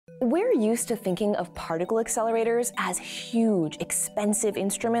We're used to thinking of particle accelerators as huge, expensive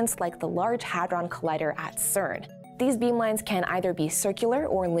instruments like the Large Hadron Collider at CERN. These beamlines can either be circular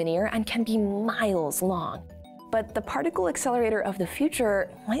or linear and can be miles long. But the particle accelerator of the future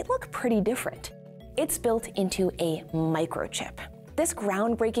might look pretty different. It's built into a microchip. This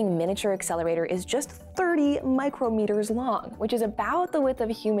groundbreaking miniature accelerator is just 30 micrometers long, which is about the width of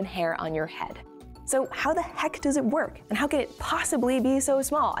a human hair on your head. So how the heck does it work? And how can it possibly be so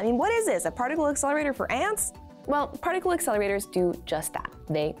small? I mean, what is this, a particle accelerator for ants? Well, particle accelerators do just that.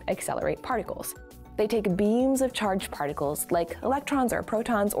 They accelerate particles. They take beams of charged particles, like electrons or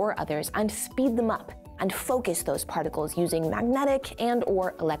protons or others, and speed them up and focus those particles using magnetic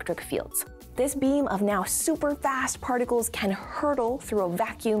and/or electric fields. This beam of now super fast particles can hurtle through a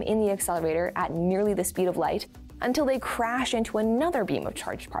vacuum in the accelerator at nearly the speed of light until they crash into another beam of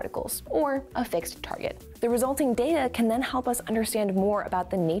charged particles, or a fixed target. The resulting data can then help us understand more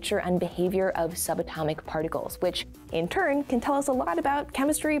about the nature and behavior of subatomic particles, which in turn can tell us a lot about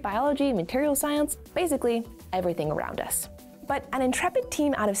chemistry, biology, material science, basically everything around us. But an intrepid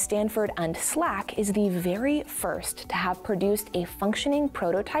team out of Stanford and SLAC is the very first to have produced a functioning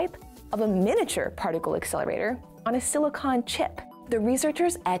prototype of a miniature particle accelerator on a silicon chip. The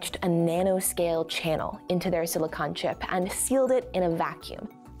researchers etched a nanoscale channel into their silicon chip and sealed it in a vacuum,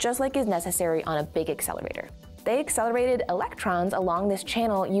 just like is necessary on a big accelerator. They accelerated electrons along this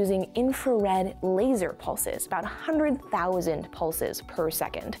channel using infrared laser pulses, about 100,000 pulses per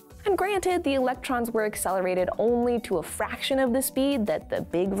second. And granted, the electrons were accelerated only to a fraction of the speed that the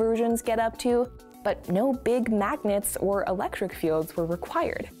big versions get up to, but no big magnets or electric fields were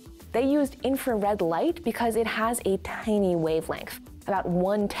required. They used infrared light because it has a tiny wavelength, about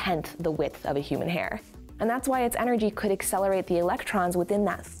 1/10 the width of a human hair. And that's why its energy could accelerate the electrons within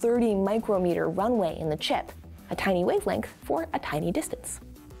that 30 micrometer runway in the chip, a tiny wavelength for a tiny distance.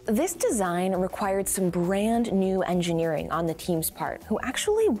 This design required some brand new engineering on the team's part, who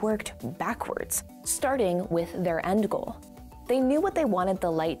actually worked backwards, starting with their end goal. They knew what they wanted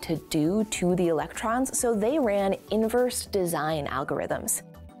the light to do to the electrons, so they ran inverse design algorithms.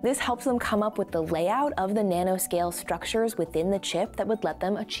 This helps them come up with the layout of the nanoscale structures within the chip that would let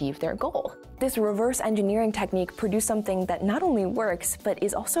them achieve their goal. This reverse engineering technique produced something that not only works, but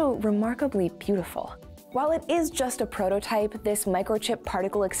is also remarkably beautiful. While it is just a prototype, this microchip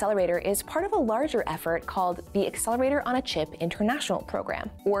particle accelerator is part of a larger effort called the Accelerator on a Chip International Program,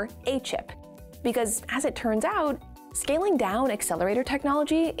 or ACHIP. Because as it turns out, scaling down accelerator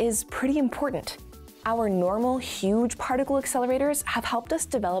technology is pretty important. Our normal, huge particle accelerators have helped us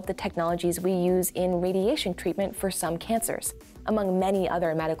develop the technologies we use in radiation treatment for some cancers, among many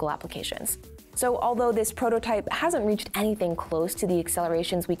other medical applications. So although this prototype hasn't reached anything close to the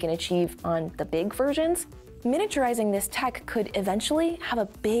accelerations we can achieve on the big versions, miniaturizing this tech could eventually have a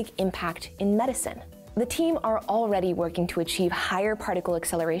big impact in medicine. The team are already working to achieve higher particle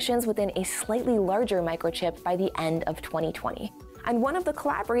accelerations within a slightly larger microchip by the end of 2020. And one of the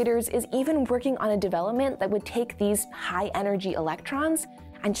collaborators is even working on a development that would take these high-energy electrons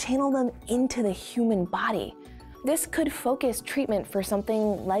and channel them into the human body. This could focus treatment for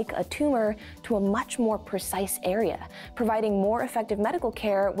something like a tumor to a much more precise area, providing more effective medical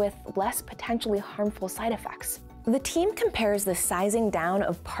care with less potentially harmful side effects. The team compares the sizing down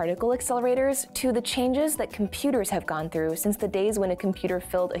of particle accelerators to the changes that computers have gone through since the days when a computer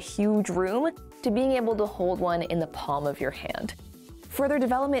filled a huge room to being able to hold one in the palm of your hand. Further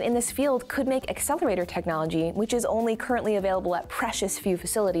development in this field could make accelerator technology, which is only currently available at precious few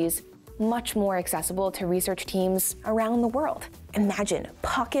facilities, much more accessible to research teams around the world. Imagine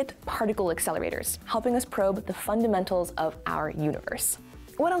pocket particle accelerators helping us probe the fundamentals of our universe.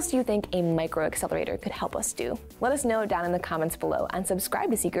 What else do you think a microaccelerator could help us do? Let us know down in the comments below, and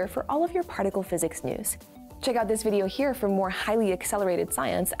subscribe to Seeker for all of your particle physics news. Check out this video here for more highly accelerated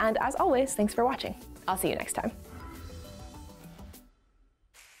science, and as always, thanks for watching. I'll see you next time.